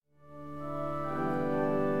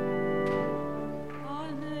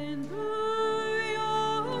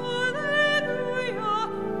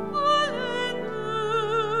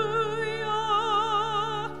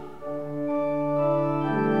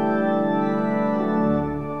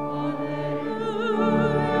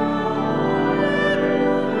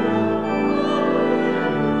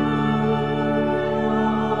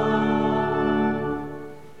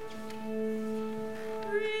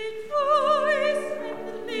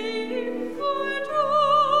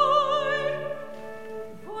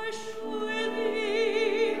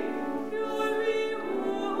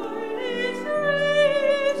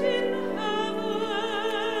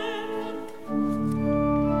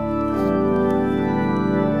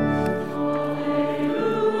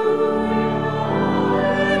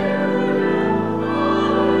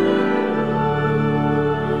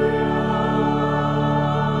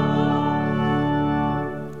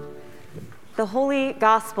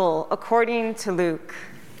Gospel according to Luke.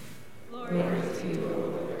 Glory to you,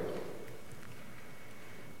 Lord.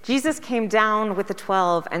 Jesus came down with the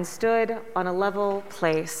 12 and stood on a level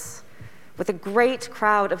place with a great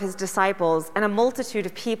crowd of his disciples and a multitude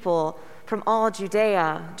of people from all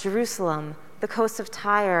Judea, Jerusalem, the coasts of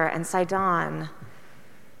Tyre and Sidon.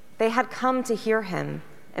 They had come to hear him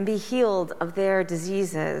and be healed of their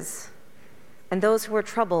diseases. And those who were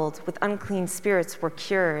troubled with unclean spirits were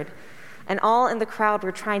cured, and all in the crowd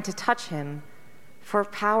were trying to touch him, for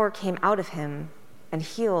power came out of him and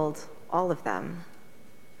healed all of them.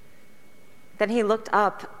 Then he looked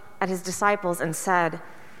up at his disciples and said,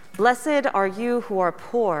 "Blessed are you who are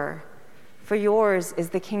poor, for yours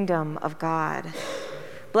is the kingdom of God.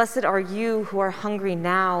 Blessed are you who are hungry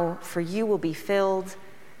now, for you will be filled.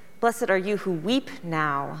 Blessed are you who weep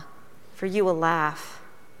now, for you will laugh.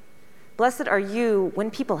 Blessed are you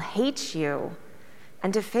when people hate you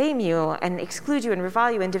and defame you and exclude you and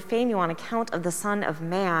revile you and defame you on account of the Son of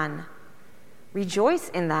Man. Rejoice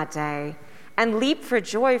in that day and leap for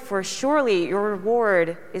joy, for surely your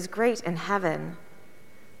reward is great in heaven.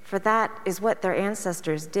 For that is what their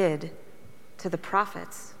ancestors did to the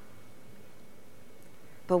prophets.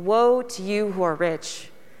 But woe to you who are rich,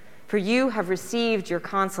 for you have received your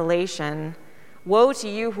consolation. Woe to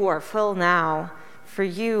you who are full now, for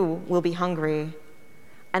you will be hungry.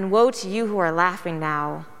 And woe to you who are laughing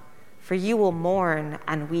now, for you will mourn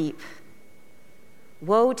and weep.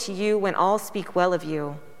 Woe to you when all speak well of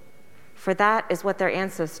you, for that is what their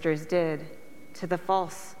ancestors did to the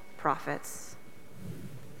false prophets."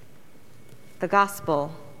 The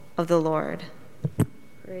Gospel of the Lord.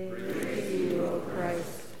 Praise to you, O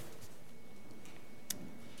Christ.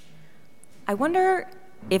 I wonder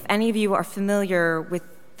if any of you are familiar with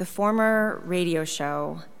the former radio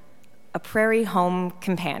show, A Prairie Home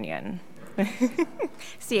Companion.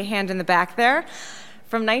 See a hand in the back there?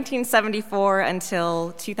 From 1974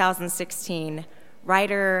 until 2016,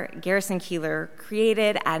 writer Garrison Keillor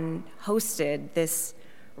created and hosted this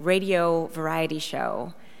radio variety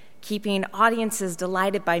show, keeping audiences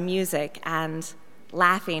delighted by music and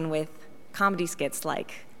laughing with comedy skits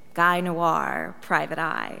like Guy Noir, Private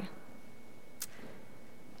Eye.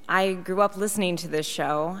 I grew up listening to this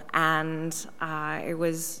show, and it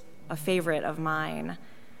was a favorite of mine.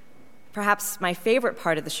 Perhaps my favorite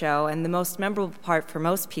part of the show, and the most memorable part for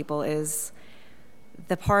most people, is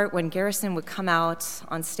the part when Garrison would come out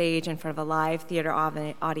on stage in front of a live theater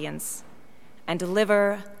audience and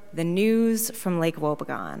deliver the news from Lake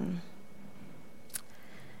Wobegon.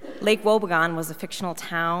 Lake Wobegon was a fictional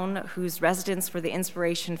town whose residents were the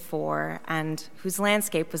inspiration for and whose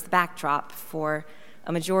landscape was the backdrop for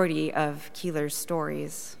a majority of Keillor's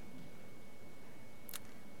stories.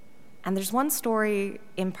 And there's one story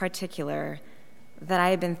in particular that I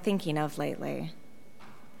have been thinking of lately.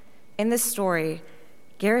 In this story,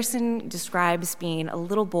 Garrison describes being a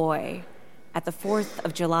little boy at the 4th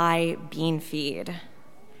of July bean feed,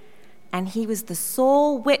 and he was the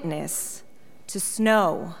sole witness to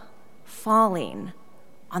snow falling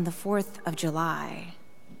on the 4th of July.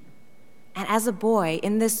 And as a boy,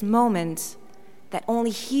 in this moment that only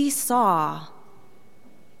he saw,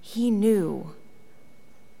 he knew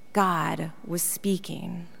God was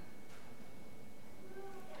speaking.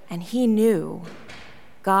 And he knew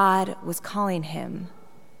God was calling him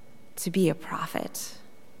to be a prophet.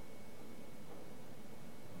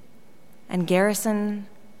 And Garrison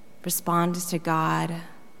responded to God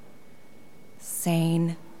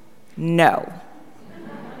saying, "No,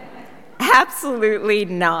 absolutely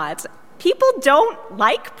not. People don't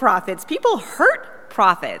like prophets. People hurt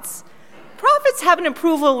prophets. Prophets have an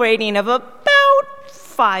approval rating of about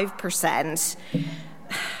 5%.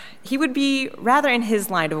 He would be rather in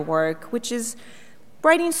his line of work, which is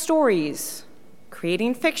writing stories,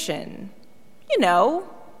 creating fiction,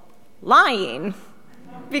 lying,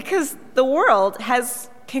 because the world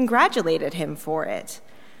has congratulated him for it.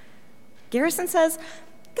 Garrison says,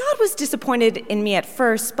 God was disappointed in me at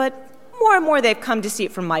first, but more and more they've come to see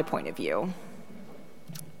it from my point of view.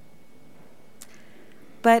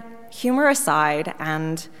 But humor aside,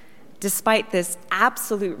 and despite this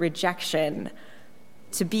absolute rejection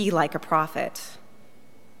to be like a prophet,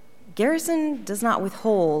 Garrison does not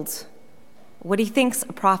withhold what he thinks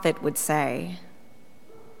a prophet would say.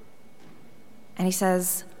 And he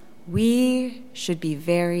says, we should be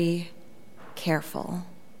very careful.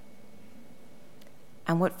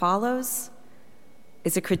 And what follows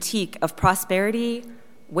is a critique of prosperity,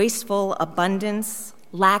 wasteful abundance,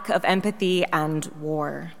 lack of empathy, and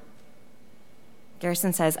war.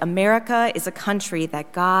 Garrison says, America is a country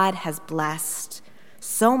that God has blessed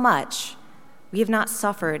so much We have not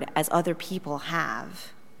suffered as other people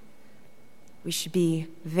have. We should be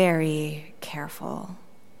very careful.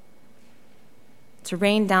 To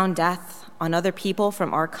rain down death on other people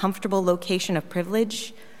from our comfortable location of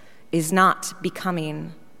privilege is not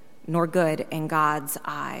becoming nor good in God's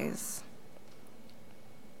eyes.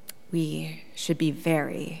 We should be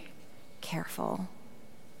very careful.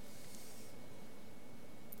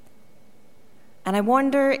 And I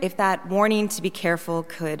wonder if that warning to be careful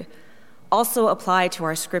could also apply to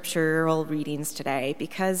our scriptural readings today,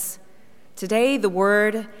 because today the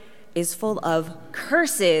word is full of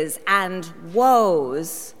curses and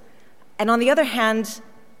woes, and on the other hand,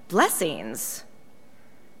 blessings.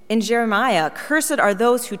 In Jeremiah, cursed are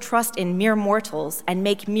those who trust in mere mortals and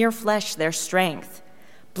make mere flesh their strength.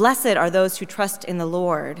 Blessed are those who trust in the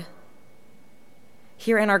Lord.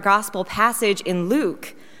 Here in our gospel passage in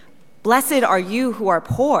Luke, blessed are you who are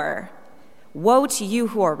poor, woe to you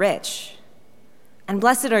who are rich. And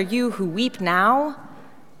blessed are you who weep now,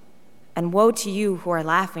 and woe to you who are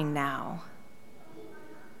laughing now.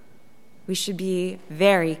 We should be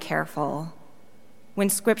very careful when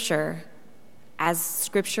Scripture, as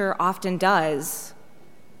Scripture often does,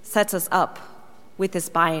 sets us up with this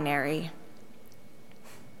binary.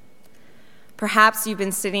 Perhaps you've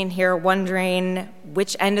been sitting here wondering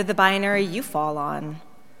which end of the binary you fall on.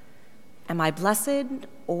 Am I blessed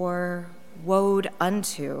or woed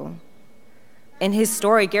unto? In his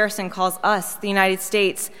story, Garrison calls us, the United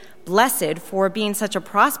States, blessed for being such a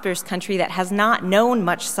prosperous country that has not known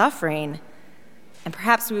much suffering. And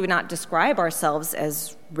perhaps we would not describe ourselves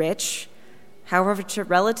as rich. However,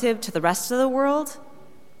 relative to the rest of the world,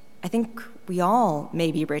 I think we all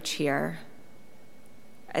may be rich here,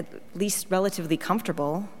 at least relatively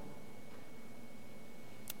comfortable.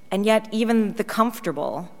 And yet, even the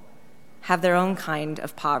comfortable have their own kind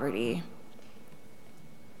of poverty.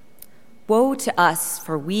 Woe to us,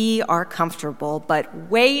 for we are comfortable, but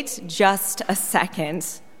wait just a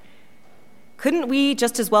second. Couldn't we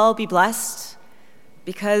just as well be blessed?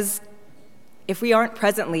 Because if we aren't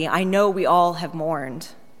presently, I know we all have mourned.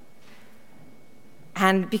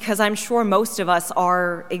 And because I'm sure most of us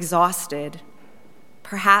are exhausted,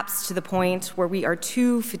 perhaps to the point where we are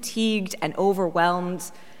too fatigued and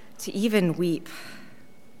overwhelmed to even weep.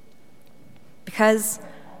 Because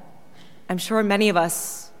I'm sure many of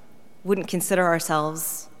us wouldn't consider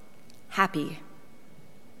ourselves happy.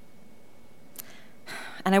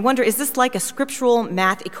 And I wonder, is this like a scriptural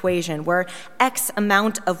math equation where X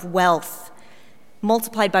amount of wealth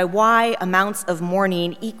multiplied by Y amounts of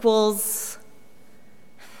mourning equals?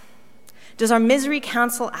 Does our misery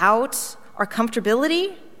cancel out our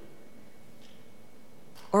comfortability?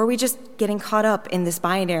 Or are we just getting caught up in this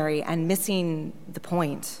binary and missing the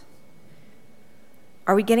point?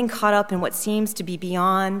 Are we getting caught up in what seems to be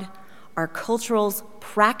beyond our cultural's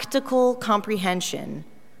practical comprehension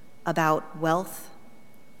about wealth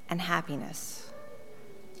and happiness?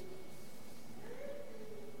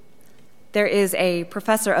 There is a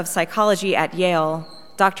professor of psychology at Yale,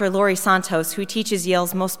 Dr. Laurie Santos, who teaches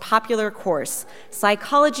Yale's most popular course,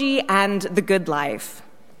 Psychology and the Good Life.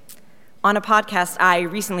 On a podcast I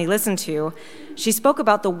recently listened to, she spoke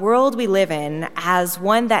about the world we live in as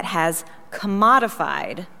one that has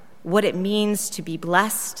commodified what it means to be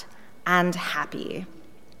blessed and happy.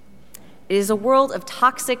 It is a world of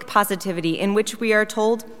toxic positivity in which we are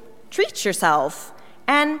told, treat yourself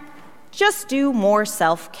and just do more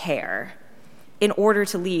self-care in order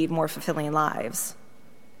to lead more fulfilling lives.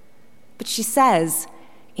 But she says,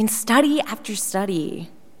 in study after study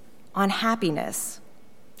on happiness,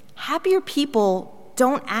 happier people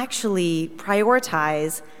don't actually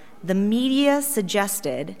prioritize the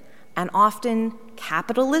media-suggested and often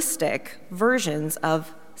capitalistic versions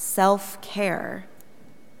of self-care.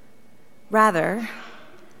 Rather,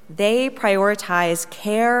 they prioritize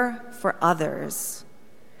care for others.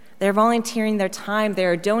 They're volunteering their time. They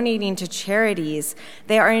are donating to charities.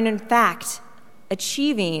 They are, in fact,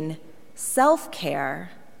 achieving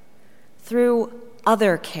self-care through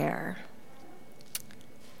other care.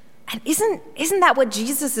 And isn't that what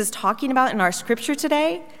Jesus is talking about in our scripture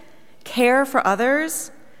today? Care for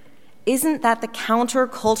others? Isn't that the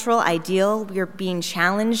countercultural ideal we are being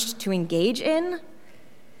challenged to engage in?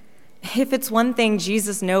 If it's one thing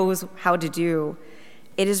Jesus knows how to do,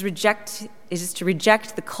 it is to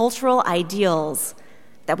reject the cultural ideals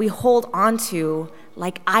that we hold onto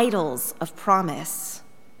like idols of promise.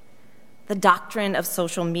 The doctrine of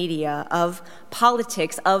social media, of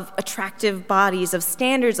politics, of attractive bodies, of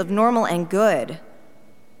standards of normal and good.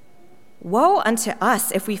 Woe unto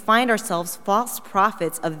us if we find ourselves false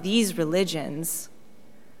prophets of these religions.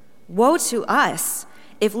 Woe to us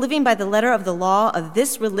if living by the letter of the law of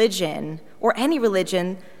this religion, or any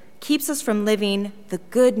religion, keeps us from living the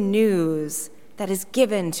good news that is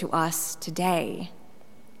given to us today.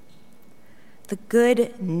 The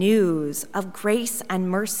good news of grace and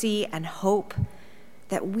mercy and hope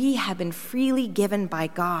that we have been freely given by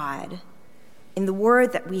God in the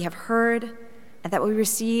word that we have heard and that we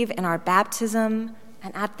receive in our baptism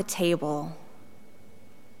and at the table.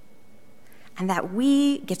 And that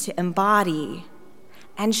we get to embody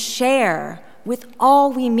and share with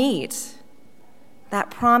all we meet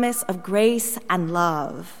that promise of grace and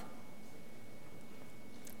love.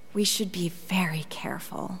 We should be very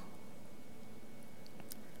careful.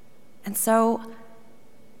 And so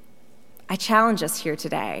I challenge us here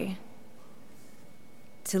today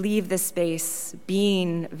to leave this space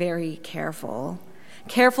being very careful.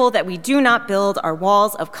 Careful that we do not build our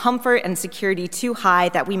walls of comfort and security too high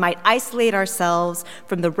that we might isolate ourselves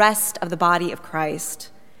from the rest of the body of Christ.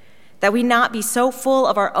 That we not be so full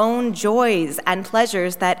of our own joys and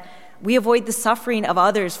pleasures that we avoid the suffering of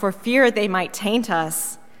others for fear they might taint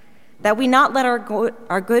us. That we not let our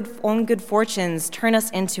own good fortunes turn us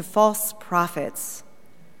into false prophets.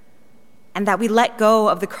 And that we let go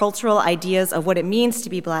of the cultural ideas of what it means to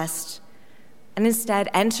be blessed and instead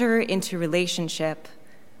enter into relationship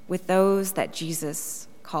with those that Jesus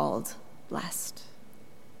called blessed.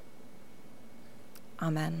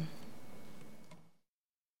 Amen.